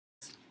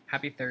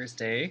Happy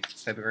Thursday,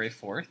 February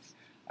 4th.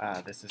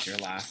 This is your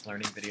last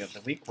learning video of the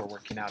week. We're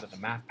working out of the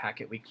Math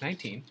Packet Week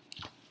 19,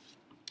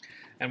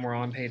 and we're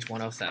on page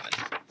 107.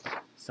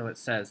 So it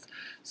says,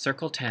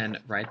 circle 10,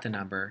 write the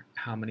number,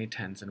 how many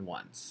tens and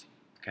ones?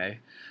 Okay,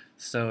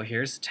 so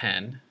here's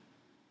 10,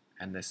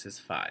 and this is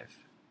 5.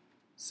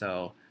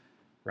 So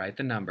write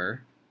the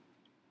number,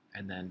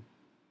 and then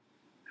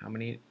how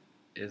many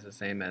is the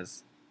same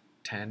as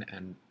 10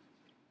 and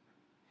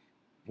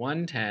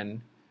 1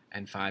 10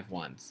 and 5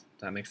 ones.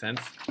 Does that make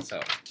sense? So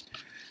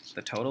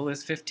the total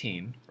is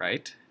 15,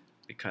 right?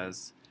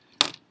 Because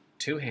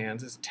 2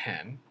 hands is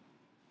 10,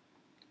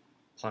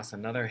 plus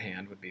another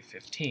hand would be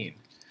 15.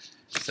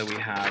 So we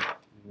have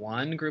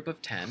one group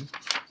of 10.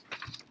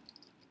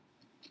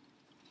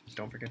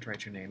 Don't forget to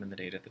write your name and the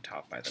date at the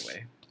top, by the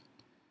way.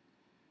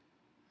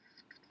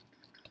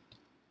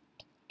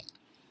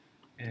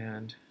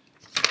 And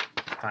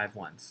 5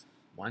 ones.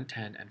 1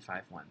 10 and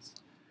 5 ones.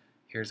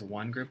 Here's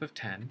one group of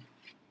 10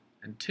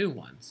 and 2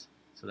 ones.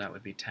 So that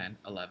would be 10,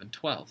 11,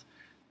 12.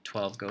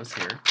 12 goes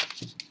here.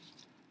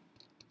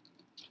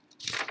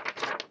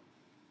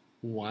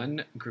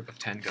 One group of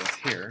 10 goes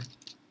here.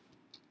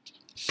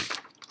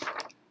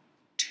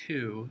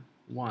 2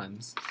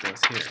 ones goes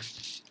here.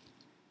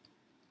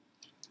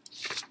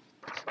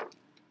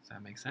 Does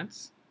that make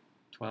sense?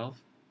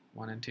 12,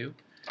 1 and 2.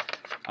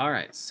 All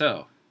right,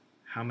 so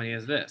how many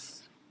is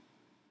this?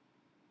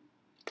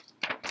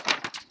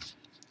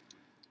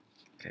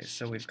 Okay,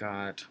 so we've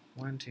got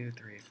 1, 2,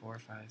 3, 4,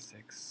 5,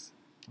 6,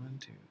 1,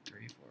 2,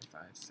 3, 4,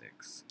 5,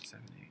 6,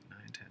 7, 8, 9,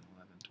 10,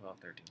 11, 12,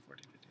 13,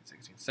 14, 15,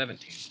 16,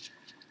 17.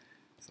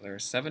 So there are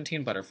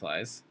 17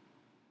 butterflies.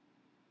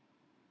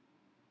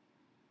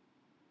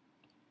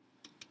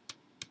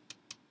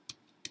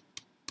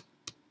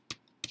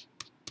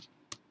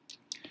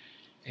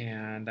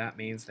 And that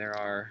means there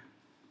are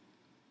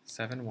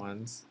 7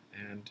 ones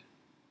and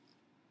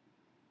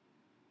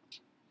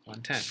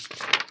 1 10.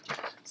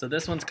 So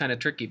this one's kind of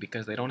tricky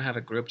because they don't have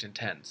it grouped in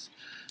tens.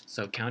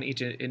 So count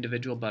each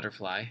individual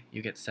butterfly,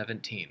 you get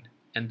 17.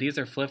 And these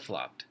are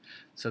flip-flopped.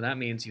 So that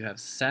means you have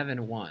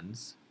 7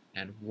 ones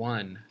and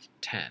 1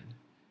 10,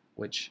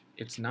 which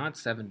it's not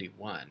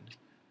 71,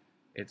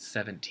 it's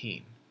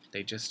 17.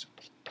 They just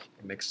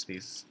mixed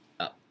these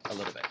up a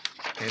little bit.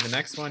 Okay, the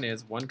next one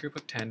is one group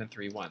of 10 and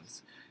 3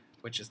 ones,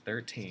 which is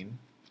 13.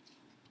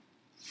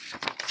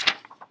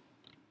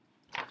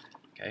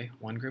 Okay,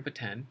 one group of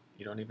 10,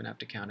 you don't even have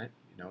to count it.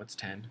 You know it's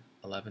 10,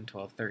 11,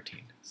 12,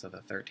 13. So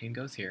the 13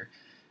 goes here.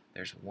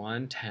 There's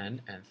 1,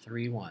 10, and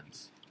 3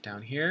 ones.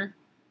 Down here,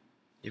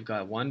 you've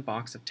got one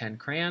box of 10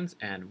 crayons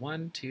and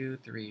 1, 2,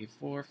 3,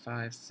 4,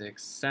 5,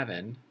 6,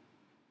 7.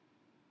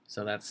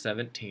 So that's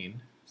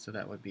 17. So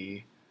that would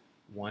be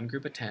one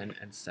group of 10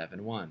 and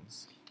 7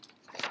 ones.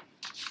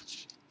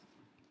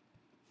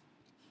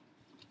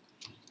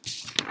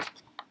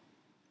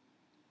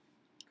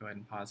 Go ahead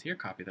and pause here,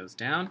 copy those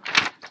down,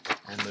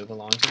 and move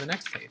along to the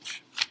next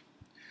page.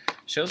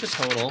 Show the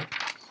total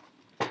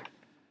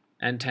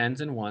and tens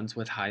and ones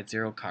with hide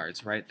 0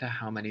 cards. Write the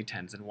how many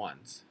tens and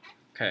ones.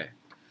 Okay.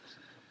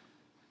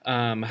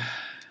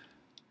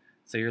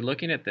 So you're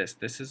looking at this.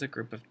 This is a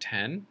group of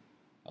 10,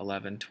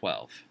 11,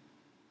 12.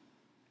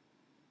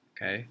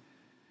 Okay.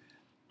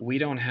 We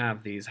don't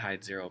have these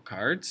hide 0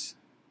 cards.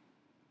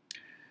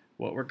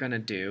 What we're going to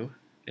do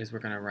is we're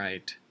going to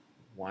write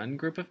one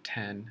group of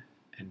 10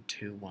 and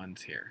 2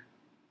 ones here.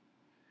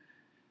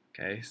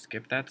 Okay,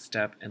 skip that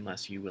step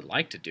unless you would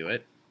like to do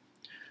it.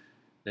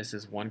 This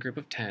is one group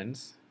of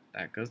 10s,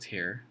 that goes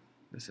here.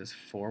 This is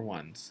 4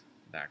 ones,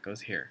 that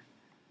goes here.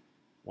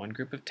 One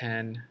group of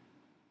 10,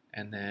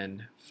 and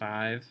then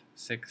 5,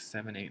 6,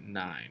 7, 8,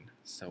 9.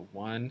 So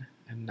 1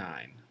 and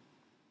 9.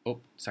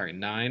 Oh, sorry,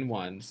 9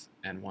 ones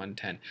and 1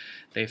 10.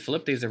 They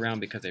flip these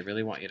around because they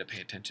really want you to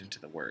pay attention to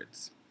the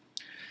words.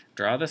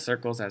 Draw the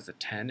circles as the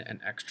 10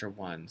 and extra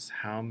ones.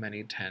 How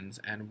many tens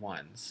and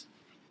ones?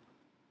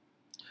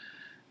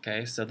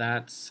 Okay, so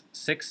that's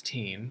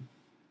 16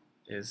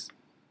 is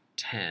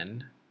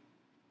 10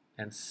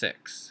 and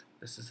 6.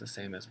 This is the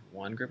same as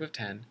one group of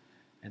 10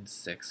 and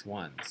 6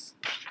 ones.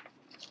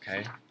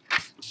 Okay,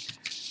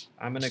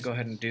 I'm going to go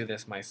ahead and do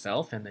this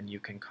myself, and then you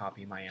can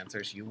copy my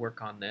answers. You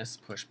work on this,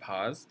 push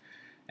pause,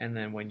 and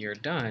then when you're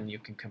done, you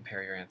can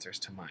compare your answers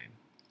to mine.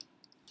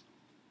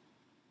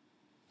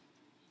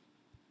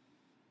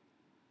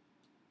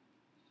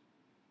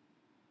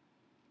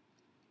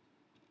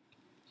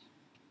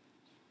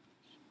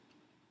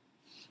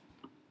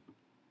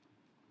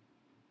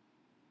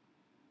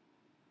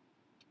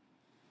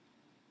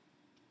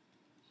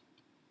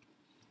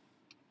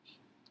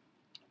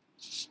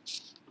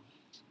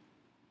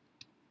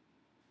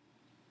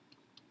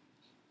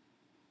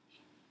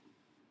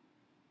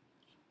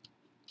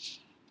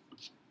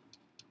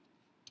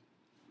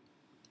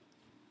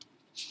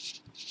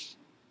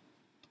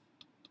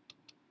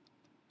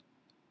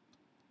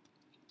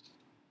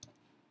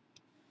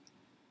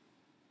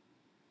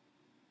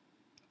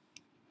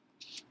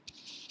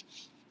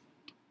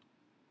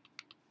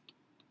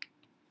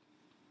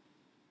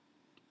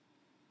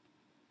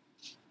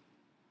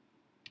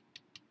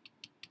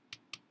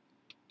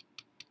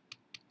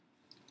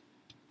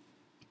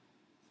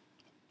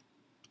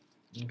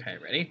 Okay,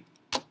 ready?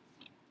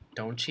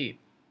 Don't cheat.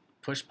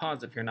 Push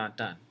pause if you're not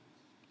done.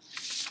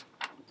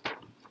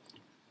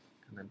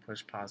 And then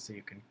push pause so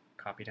you can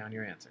copy down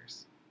your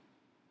answers.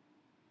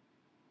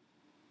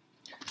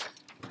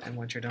 And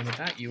once you're done with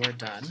that, you are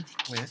done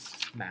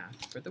with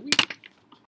math for the week.